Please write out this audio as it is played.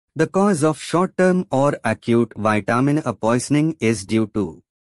The cause of short-term or acute vitamin A poisoning is due to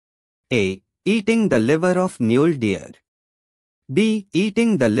A. Eating the liver of mule deer. B.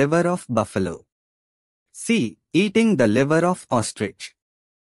 Eating the liver of buffalo. C. Eating the liver of ostrich.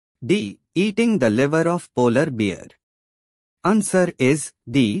 D. Eating the liver of polar bear. Answer is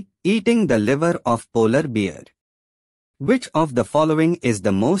D. Eating the liver of polar bear. Which of the following is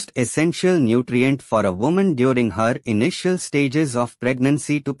the most essential nutrient for a woman during her initial stages of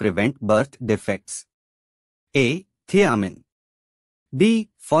pregnancy to prevent birth defects? A. Thiamine. B.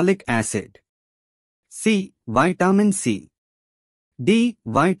 Folic acid. C. Vitamin C. D.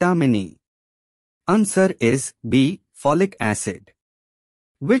 Vitamin E. Answer is B. Folic acid.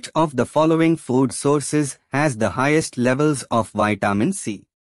 Which of the following food sources has the highest levels of vitamin C?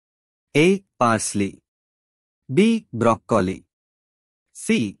 A. Parsley. B. Broccoli.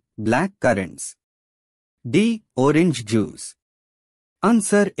 C. Black currants. D. Orange juice.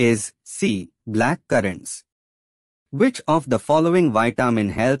 Answer is C. Black currants. Which of the following vitamin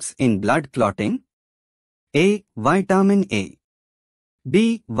helps in blood clotting? A. Vitamin A.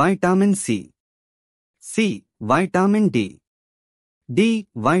 B. Vitamin C. C. Vitamin D. D.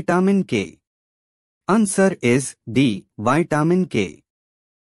 Vitamin K. Answer is D. Vitamin K.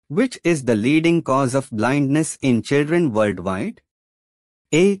 Which is the leading cause of blindness in children worldwide?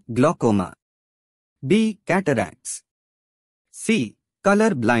 A. Glaucoma. B. Cataracts. C.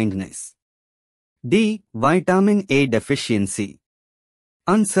 Color blindness. D. Vitamin A deficiency.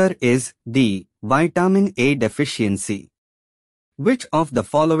 Answer is D. Vitamin A deficiency. Which of the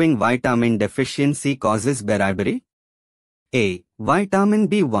following vitamin deficiency causes beriberi? A. Vitamin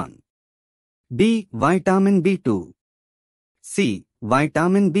B1. B. Vitamin B2. C.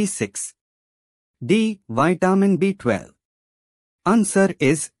 Vitamin B6. D. Vitamin B12. Answer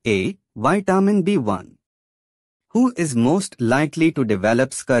is A. Vitamin B1. Who is most likely to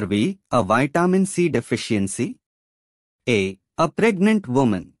develop scurvy, a vitamin C deficiency? A. A pregnant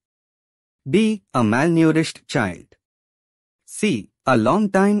woman. B. A malnourished child. C. A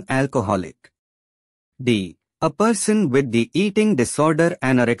long-time alcoholic. D. A person with the eating disorder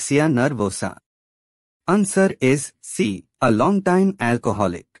anorexia nervosa. Answer is C. A long-time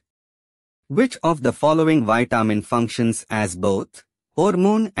alcoholic. Which of the following vitamin functions as both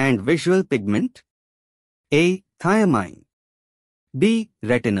hormone and visual pigment? A. Thiamine. B.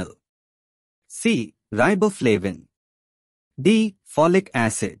 Retinol. C. Riboflavin. D. Folic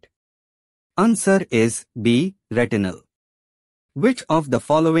acid. Answer is B. Retinol. Which of the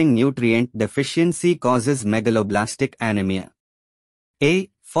following nutrient deficiency causes megaloblastic anemia? A.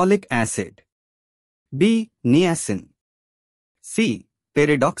 Folic acid. B. Niacin. C.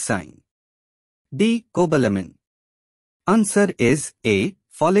 Pyridoxine. D. Cobalamin. Answer is A.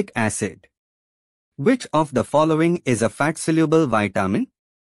 Folic acid. Which of the following is a fat-soluble vitamin?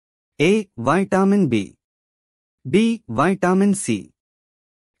 A. Vitamin B. B. Vitamin C.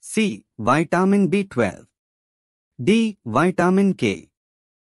 C. Vitamin B12. D. Vitamin K.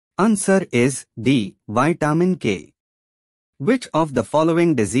 Answer is D. Vitamin K. Which of the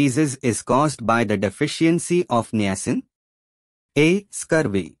following diseases is caused by the deficiency of niacin? A.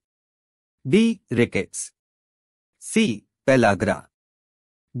 Scurvy. B. Rickets. C. Pellagra.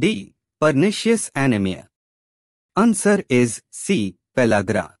 D. Pernicious anemia. Answer is C.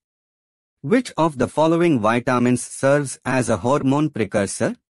 Pellagra. Which of the following vitamins serves as a hormone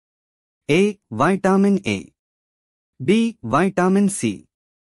precursor? A. Vitamin A. B. Vitamin C.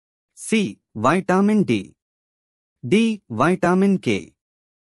 C. Vitamin D. D. Vitamin K.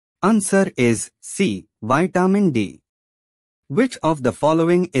 Answer is C. Vitamin D. Which of the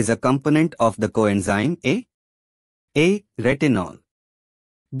following is a component of the coenzyme A? A. Retinol.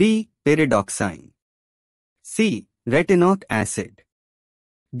 B. Pyridoxine. C. Retinoic acid.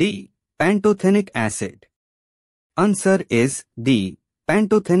 D. Pantothenic acid. Answer is D.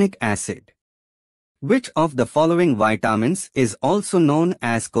 Pantothenic acid. Which of the following vitamins is also known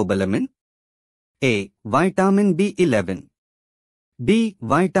as cobalamin? A. Vitamin B11. B.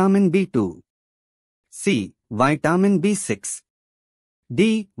 Vitamin B2. C. Vitamin B6.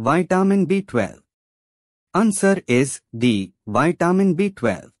 D. Vitamin B12. Answer is D. Vitamin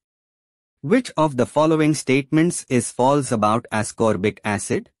B12. Which of the following statements is false about ascorbic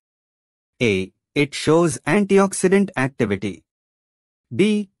acid? A. It shows antioxidant activity.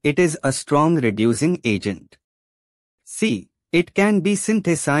 B. It is a strong reducing agent. C. It can be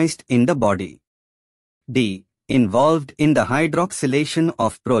synthesized in the body. D. Involved in the hydroxylation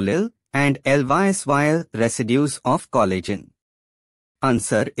of prolyl and LYSYL residues of collagen.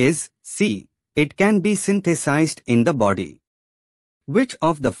 Answer is C. It can be synthesized in the body. Which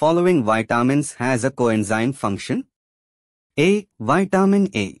of the following vitamins has a coenzyme function? A. Vitamin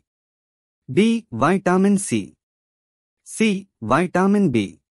A. B. Vitamin C. C. Vitamin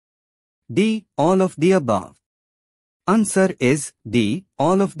B. D. All of the above. Answer is D.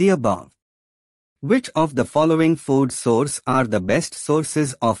 All of the above. Which of the following food sources are the best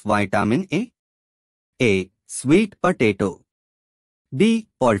sources of vitamin A? A. Sweet potato. B.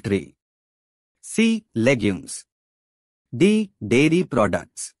 Poultry. C. Legumes. D. Dairy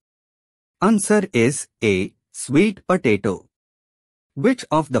products. Answer is A. Sweet potato. Which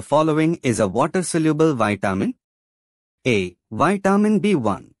of the following is a water-soluble vitamin? A. Vitamin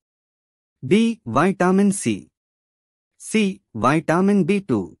B1. B. Vitamin C. C. Vitamin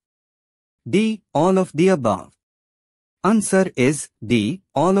B2. D. All of the above. Answer is D.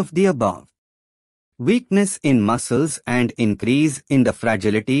 All of the above. Weakness in muscles and increase in the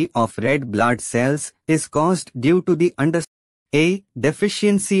fragility of red blood cells is caused due to the A.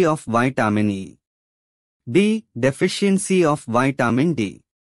 Deficiency of vitamin E. B. Deficiency of vitamin D.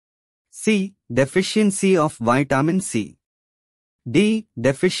 C. Deficiency of vitamin C. D.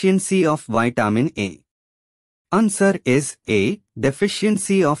 Deficiency of vitamin A. Answer is A.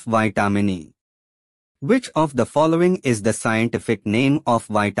 Deficiency of vitamin E. Which of the following is the scientific name of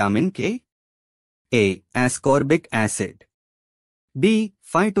vitamin K? A. Ascorbic acid. B.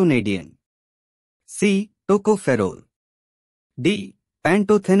 Phytonadione. C. Tocopherol. D.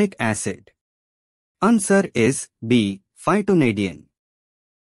 Pantothenic acid. Answer is B. Phytonadione.